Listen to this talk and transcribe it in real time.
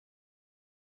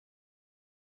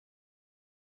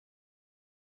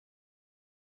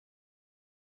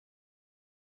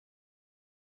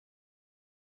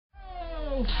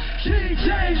King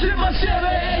James in my Chevy,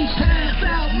 8 pants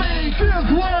out, main,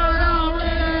 5th word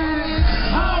already.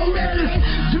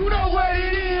 You know what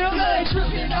it is, I ain't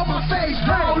tripping on my face,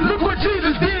 bro. Look what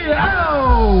Jesus did,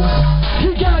 oh.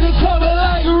 He got it covered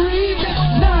like a remix,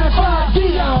 9-5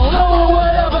 Dion, or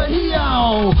whatever he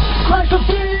on. Christ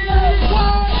affiliated,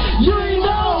 what? You ain't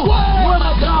know what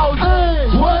my dogs, hey,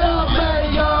 what up,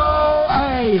 man, yo,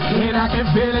 hey, and I can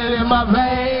feel it in my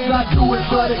veins. I do it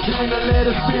for the king to let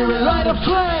the spirit light a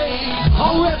flame.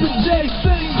 I'm reppin' JC,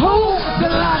 who? The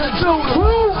line of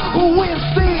Judah, who wins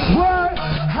things, word,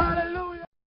 hallelujah.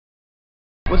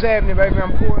 What's happening, baby?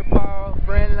 I'm Corey Paul,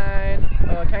 Frontline.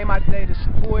 Came out today to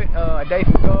support A Day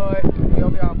for God. We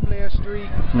over here on Flair Street.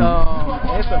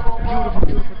 It's a beautiful,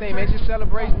 beautiful thing, man. Just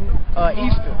celebrating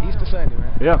Easter Sunday,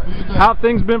 man. Yeah. How have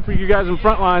things been for you guys in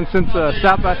Frontline since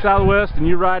South by Southwest and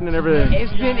you riding and everything?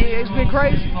 It's been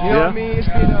crazy. You know what I mean? It's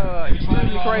been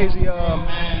extremely crazy.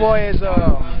 As far as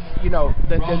you know,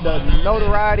 the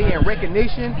notoriety and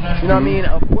recognition, you know what I mean,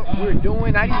 of what we're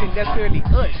doing, not even necessarily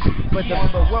us, but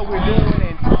what we're doing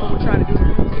and what we're trying to do.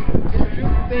 It's a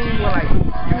beautiful thing where I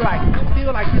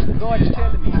feel like this God is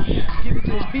telling me, give it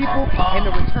to his people, and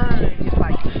the return is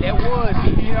like, that was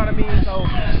me, you know what I mean? So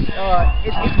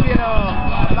it's been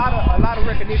a lot of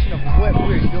recognition of what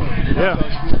we're doing. Yeah.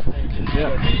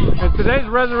 Yeah. And today's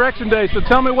Resurrection Day, so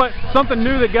tell me something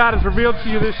new that God has revealed to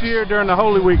you this year during the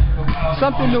Holy Week.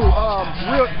 Something new,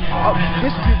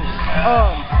 this is beautiful.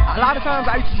 A lot of times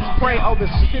I used to just pray over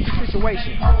a specific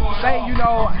situation. Say, you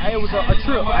know, it was a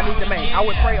trip I need to make. I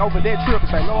would pray over that trip and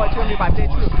say, Lord, tell me about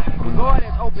that trip. What God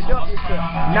has opened up is to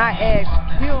not ask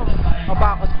him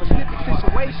about a specific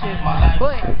situation,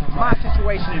 but my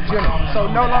situation in general.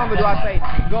 So no longer do I say,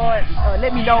 God,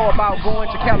 let me know about going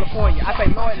to California. I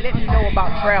say, Lord, let me know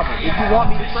about travel. If you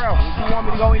want me to travel, if you want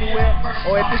me to go anywhere,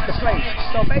 or if it's the place.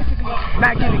 So basically,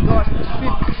 not giving God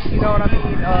specifics, you know what I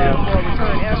mean, for a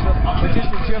return answer, but just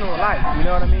in general life, you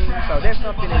know what I mean? So that's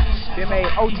something that's been made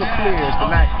ultra clear, is to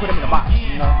not put them in a box,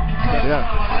 you know?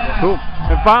 Yeah, cool.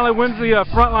 And finally, when's the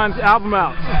Frontline's album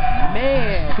out?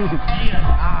 Man,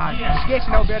 Sketch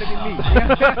know better than me.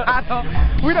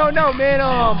 We don't know, man.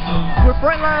 With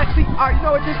Frontline, see, you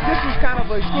know what, this is kind of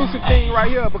an exclusive thing right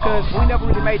here because we never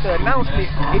really made the announcement.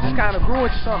 It just kind of grew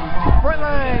into something.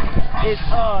 Frontline is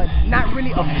not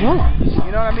really a group,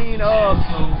 you know what I mean?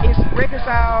 It's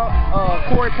Reconcile,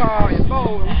 Corey Paul, and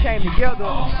F.O.E, and we came together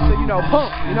to, you know,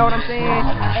 pump, you know what I'm saying?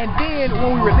 And then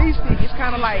when we released it, it's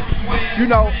kind of like, you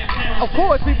know, of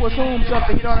course people assume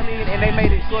something, you know what I mean? And they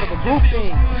made it sort of a group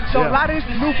thing. So a lot of this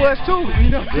is new for us too,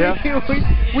 you know? Yeah.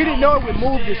 we didn't know it would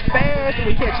move this fast and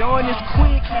we catch on this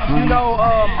quick. You know,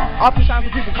 oftentimes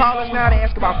when people call us now, they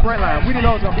ask about Frontline. We didn't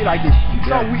know it was going to be like this.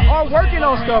 So we are working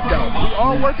on stuff though. We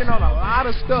are working on a lot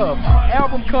of stuff.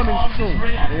 Album coming soon.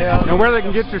 Yeah. And where they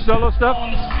can get your solo stuff?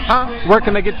 Huh? Where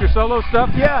can they get your solo stuff?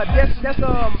 Yeah, that's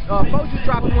F.O.E just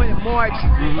dropping one in March.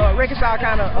 Reconcile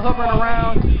kind of hovering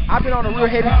around. I've been on a real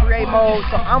heavy create mode,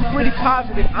 so I'm pretty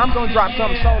positive I'm going to drop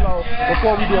something solo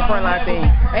before we do a Frontline thing.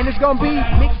 And it's going to be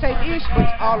mixtape-ish, but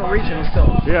it's all original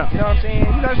stuff. Yeah. You know what I'm saying?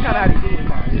 You know, that's kind of how they do it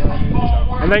now. You know what I mean?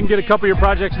 So. And they can get a couple of your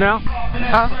projects now?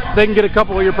 Huh? They can get a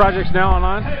couple of your projects now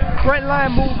online?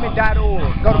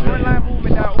 FrontlineMovement.org. Go to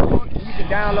FrontlineMovement.org and you can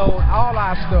download all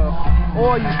our stuff.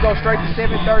 Or you just go straight to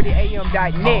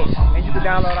 730am.net and you can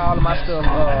download all of my stuff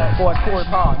for Corey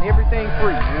Paul. And everything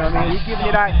free. You know what I mean? We're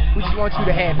giving it out. We just want you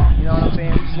to have it. You know what I'm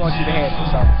saying? We just want you to have it.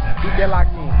 So keep that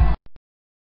locked in.